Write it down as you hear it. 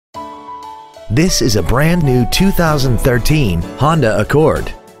This is a brand new 2013 Honda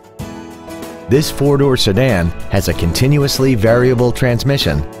Accord. This four-door sedan has a continuously variable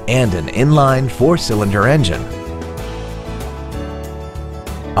transmission and an inline four-cylinder engine.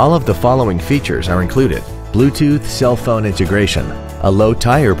 All of the following features are included: Bluetooth cell phone integration, a low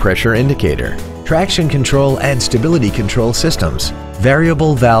tire pressure indicator, traction control and stability control systems,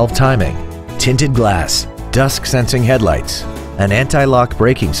 variable valve timing, tinted glass, dusk sensing headlights, an anti-lock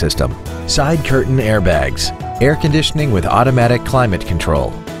braking system, side curtain airbags, air conditioning with automatic climate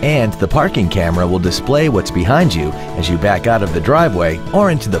control, and the parking camera will display what's behind you as you back out of the driveway or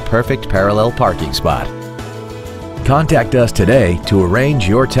into the perfect parallel parking spot. Contact us today to arrange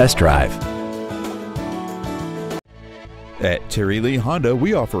your test drive. At Terry Lee Honda,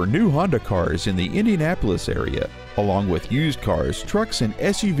 we offer new Honda cars in the Indianapolis area, along with used cars, trucks, and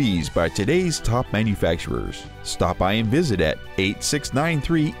SUVs by today's top manufacturers. Stop by and visit at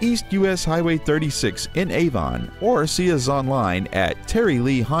 8693 East US Highway 36 in Avon, or see us online at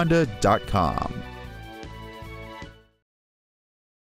terryleehonda.com.